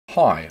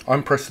Hi,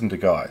 I'm Preston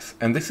DeGuys,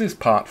 and this is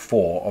part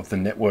 4 of the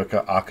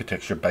NetWorker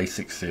Architecture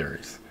Basics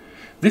series.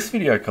 This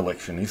video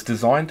collection is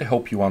designed to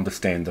help you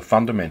understand the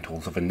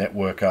fundamentals of a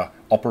NetWorker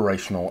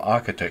operational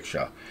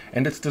architecture,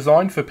 and it's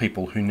designed for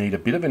people who need a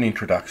bit of an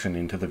introduction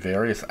into the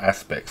various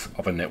aspects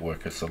of a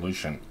NetWorker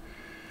solution.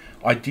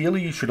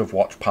 Ideally, you should have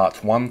watched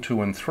parts 1,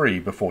 2 and 3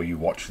 before you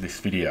watch this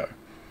video.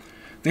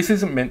 This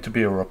isn't meant to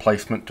be a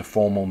replacement to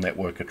formal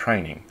NetWorker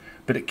training,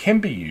 but it can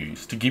be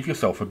used to give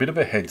yourself a bit of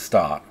a head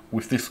start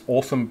with this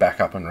awesome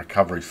backup and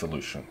recovery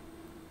solution.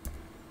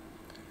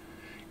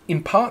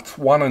 In parts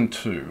 1 and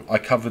 2, I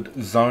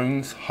covered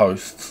zones,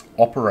 hosts,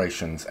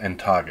 operations, and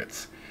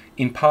targets.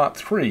 In part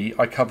 3,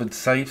 I covered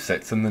save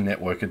sets in the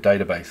NetWorker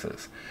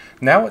databases.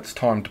 Now it's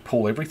time to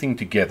pull everything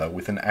together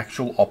with an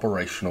actual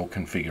operational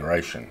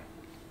configuration.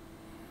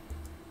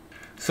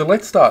 So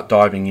let's start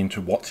diving into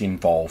what's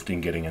involved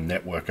in getting a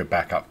NetWorker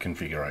backup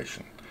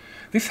configuration.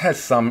 This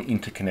has some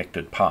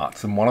interconnected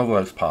parts, and one of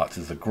those parts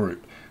is a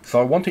group.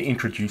 So I want to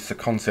introduce the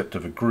concept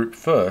of a group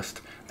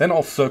first, then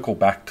I'll circle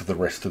back to the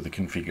rest of the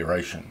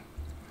configuration.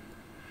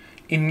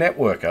 In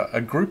NetWorker,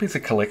 a group is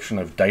a collection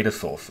of data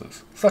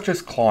sources, such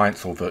as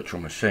clients or virtual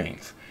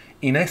machines.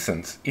 In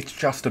essence, it's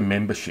just a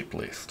membership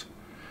list.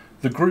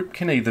 The group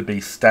can either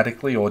be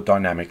statically or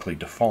dynamically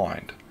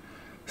defined.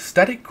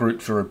 Static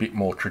groups are a bit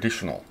more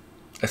traditional.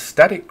 A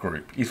static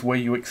group is where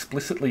you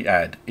explicitly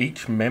add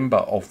each member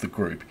of the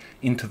group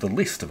into the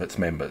list of its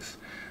members,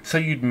 so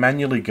you'd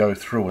manually go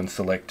through and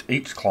select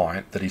each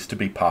client that is to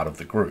be part of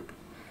the group.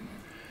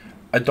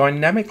 A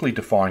dynamically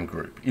defined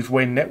group is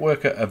where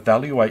NetWorker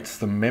evaluates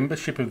the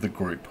membership of the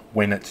group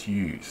when it's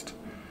used.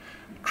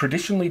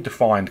 Traditionally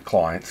defined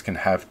clients can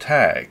have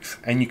tags,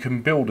 and you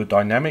can build a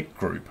dynamic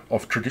group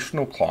of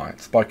traditional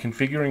clients by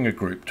configuring a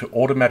group to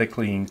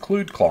automatically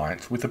include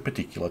clients with a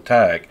particular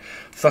tag,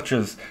 such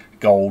as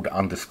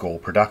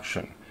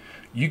gold_production.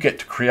 You get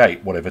to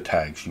create whatever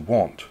tags you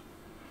want.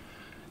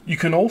 You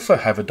can also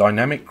have a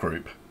dynamic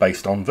group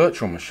based on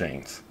virtual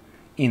machines.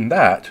 In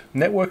that,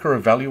 NetWorker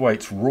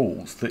evaluates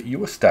rules that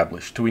you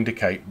establish to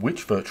indicate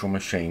which virtual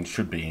machines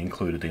should be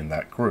included in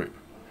that group.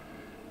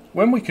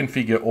 When we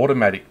configure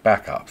automatic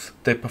backups,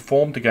 they're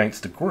performed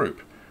against a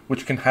group,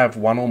 which can have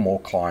one or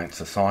more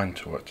clients assigned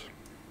to it.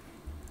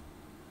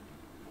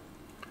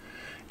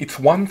 It's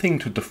one thing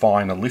to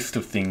define a list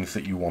of things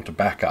that you want to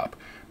back up,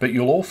 but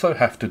you'll also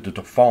have to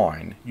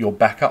define your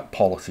backup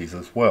policies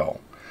as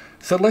well.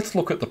 So let's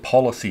look at the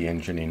policy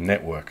engine in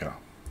NetWorker.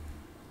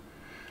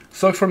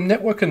 So from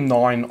NetWorker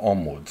 9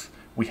 onwards,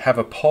 we have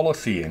a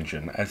policy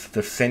engine as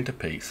the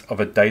centerpiece of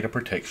a data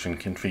protection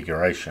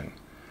configuration.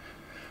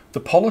 The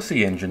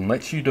policy engine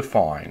lets you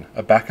define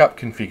a backup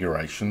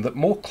configuration that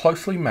more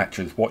closely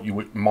matches what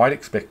you might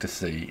expect to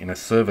see in a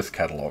service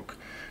catalog: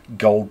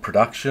 gold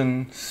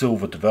production,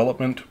 silver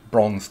development,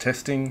 bronze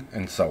testing,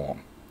 and so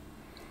on.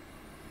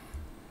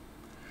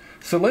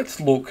 So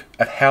let's look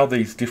at how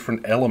these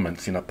different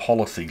elements in a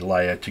policy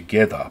layer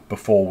together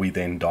before we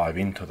then dive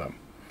into them.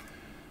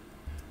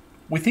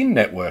 Within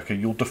NetWorker,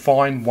 you'll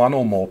define one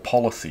or more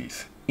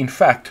policies. In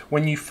fact,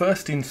 when you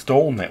first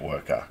install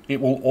NetWorker,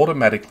 it will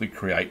automatically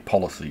create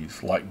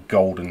policies like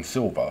gold and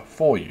silver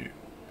for you.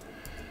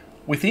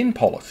 Within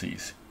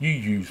policies, you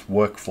use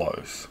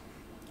workflows.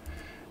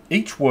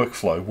 Each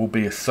workflow will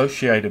be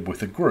associated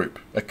with a group,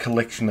 a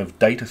collection of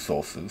data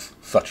sources,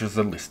 such as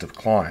a list of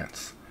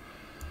clients.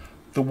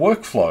 The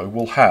workflow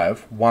will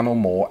have one or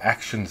more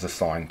actions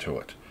assigned to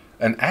it.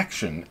 An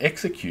action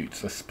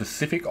executes a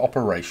specific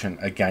operation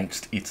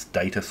against its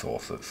data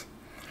sources.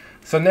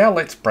 So now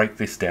let's break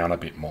this down a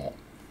bit more.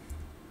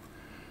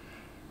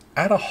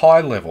 At a high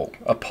level,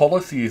 a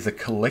policy is a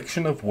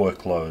collection of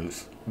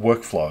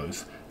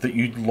workflows that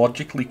you'd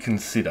logically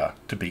consider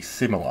to be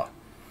similar.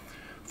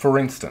 For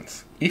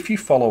instance, if you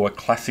follow a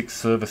classic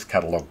service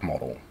catalog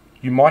model,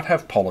 you might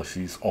have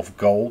policies of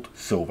gold,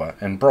 silver,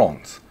 and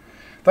bronze.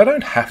 They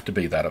don't have to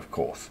be that, of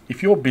course.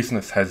 If your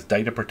business has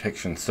data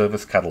protection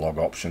service catalog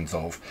options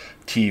of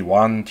Tier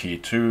 1, Tier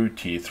 2,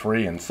 Tier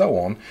 3, and so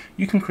on,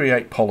 you can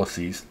create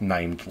policies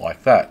named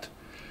like that.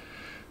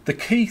 The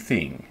key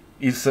thing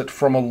is that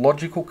from a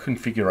logical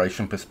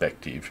configuration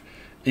perspective,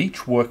 each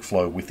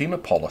workflow within a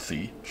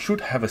policy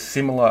should have a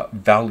similar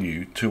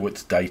value to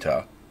its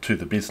data to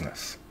the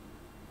business.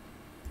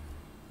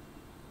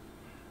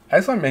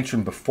 As I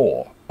mentioned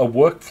before, a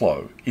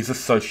workflow is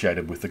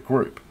associated with a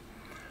group.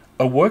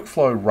 A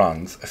workflow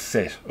runs a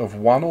set of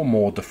one or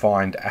more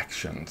defined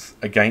actions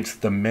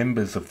against the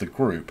members of the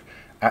group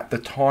at the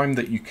time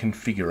that you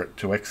configure it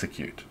to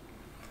execute.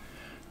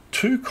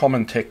 Two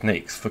common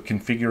techniques for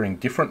configuring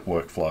different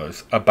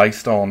workflows are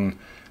based on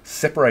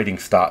separating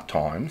start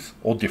times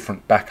or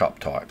different backup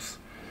types.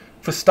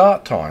 For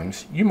start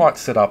times, you might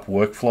set up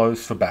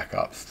workflows for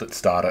backups that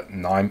start at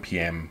 9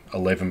 PM,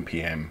 11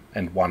 PM,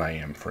 and 1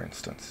 AM, for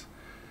instance.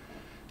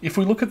 If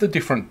we look at the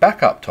different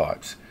backup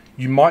types,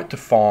 you might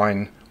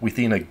define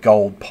within a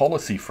gold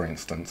policy, for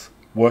instance,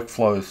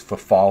 workflows for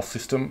file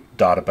system,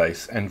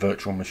 database, and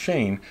virtual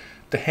machine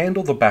to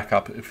handle the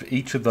backup of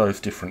each of those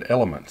different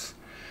elements.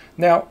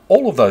 Now,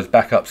 all of those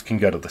backups can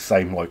go to the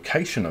same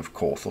location, of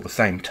course, or the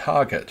same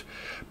target,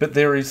 but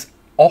there is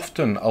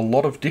often a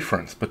lot of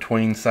difference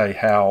between, say,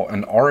 how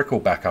an Oracle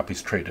backup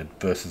is treated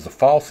versus a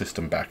file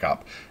system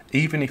backup,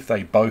 even if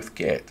they both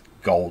get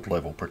gold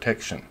level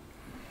protection.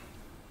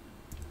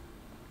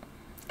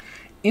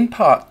 In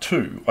part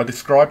 2, I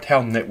described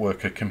how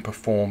NetWorker can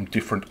perform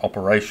different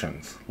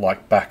operations,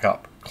 like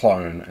backup,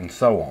 clone, and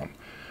so on.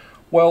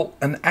 Well,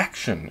 an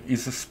action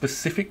is a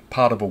specific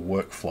part of a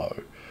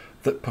workflow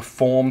that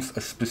performs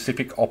a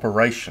specific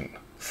operation,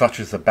 such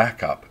as a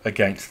backup,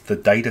 against the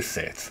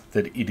datasets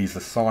that it is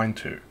assigned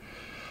to.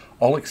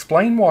 I'll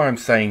explain why I'm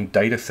saying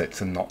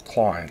datasets and not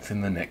clients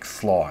in the next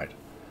slide.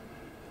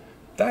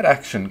 That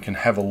action can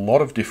have a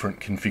lot of different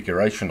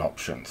configuration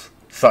options,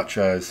 such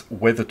as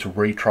whether to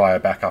retry a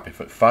backup if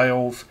it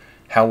fails,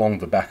 how long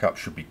the backup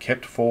should be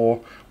kept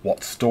for,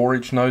 what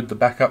storage node the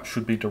backup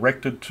should be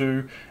directed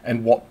to,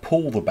 and what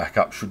pool the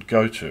backup should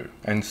go to,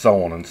 and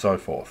so on and so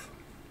forth.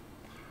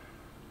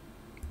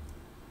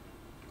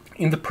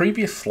 In the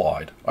previous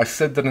slide, I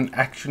said that an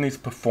action is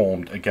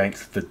performed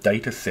against the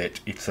dataset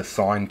it's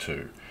assigned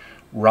to,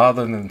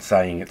 rather than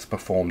saying it's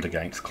performed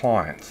against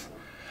clients.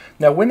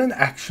 Now, when an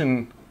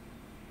action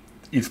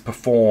is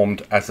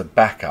performed as a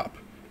backup,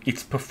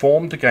 it's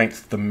performed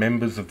against the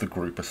members of the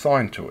group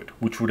assigned to it,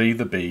 which would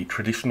either be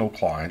traditional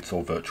clients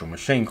or virtual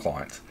machine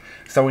clients.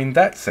 So in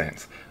that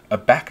sense, a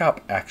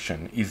backup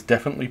action is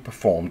definitely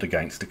performed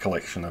against a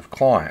collection of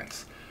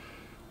clients.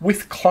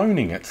 With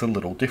cloning, it's a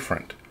little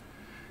different.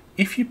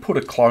 If you put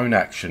a clone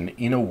action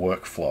in a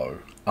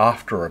workflow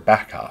after a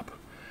backup,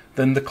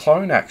 then the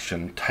clone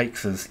action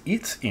takes as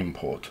its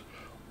input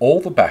all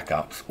the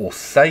backups or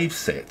save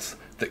sets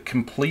that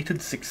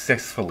completed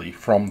successfully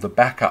from the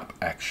backup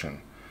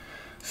action.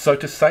 So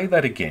to say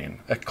that again,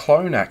 a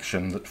clone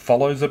action that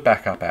follows a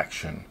backup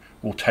action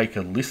will take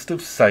a list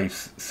of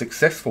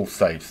successful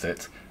save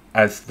sets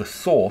as the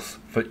source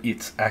for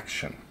its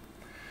action.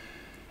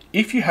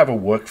 If you have a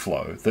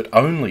workflow that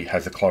only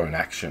has a clone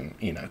action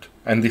in it,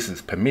 and this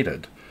is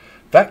permitted,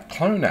 that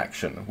clone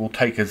action will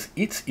take as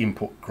its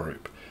input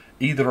group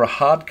either a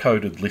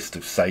hard-coded list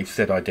of save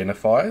set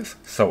identifiers,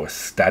 so a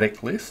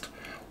static list,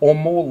 or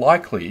more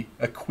likely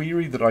a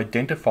query that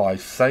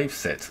identifies save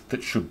sets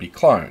that should be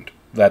cloned,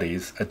 that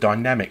is, a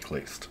dynamic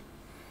list.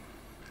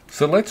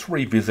 So let's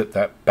revisit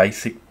that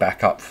basic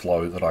backup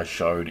flow that I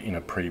showed in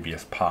a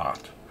previous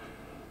part.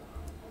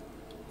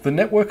 The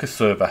NetWorker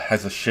server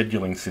has a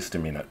scheduling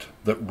system in it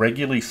that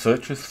regularly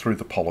searches through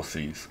the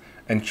policies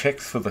and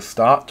checks for the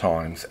start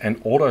times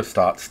and auto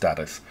start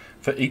status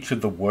for each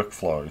of the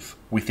workflows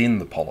within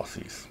the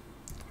policies.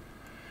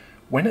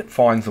 When it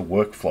finds a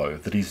workflow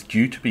that is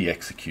due to be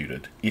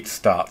executed, it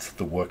starts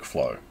the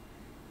workflow.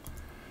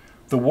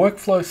 The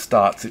workflow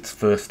starts its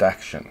first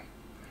action.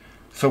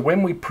 So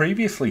when we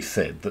previously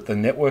said that the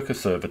NetWorker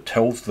server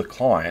tells the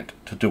client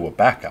to do a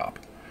backup,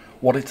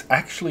 what it's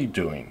actually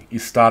doing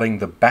is starting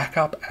the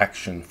backup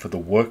action for the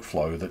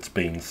workflow that's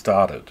being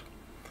started.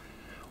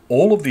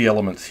 All of the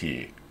elements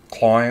here,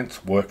 clients,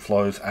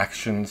 workflows,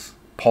 actions,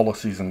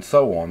 policies, and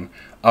so on,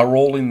 are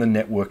all in the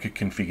NetWorker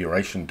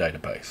configuration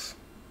database.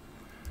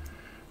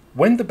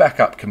 When the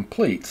backup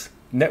completes,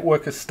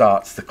 NetWorker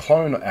starts the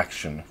clone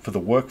action for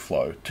the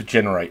workflow to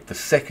generate the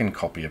second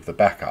copy of the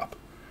backup.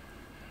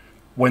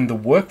 When the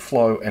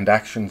workflow and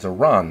actions are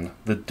run,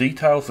 the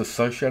details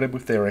associated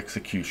with their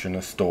execution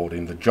are stored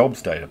in the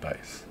jobs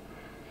database.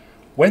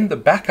 When the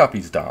backup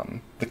is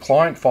done, the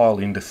client file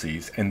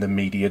indices and the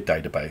media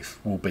database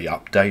will be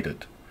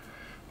updated.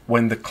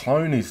 When the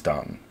clone is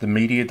done, the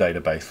media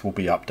database will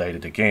be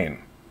updated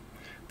again.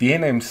 The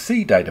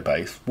NMC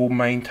database will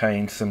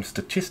maintain some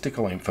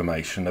statistical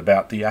information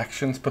about the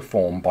actions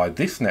performed by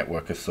this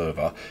NetWorker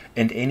server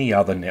and any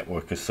other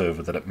NetWorker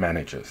server that it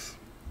manages.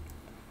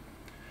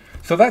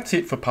 So that's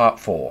it for part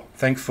 4.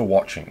 Thanks for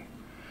watching.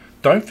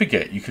 Don't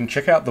forget you can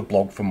check out the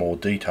blog for more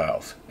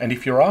details, and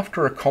if you're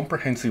after a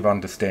comprehensive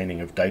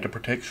understanding of data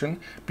protection,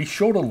 be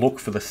sure to look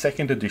for the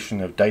second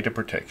edition of Data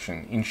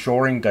Protection,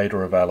 Ensuring Data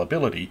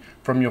Availability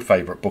from your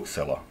favourite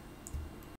bookseller.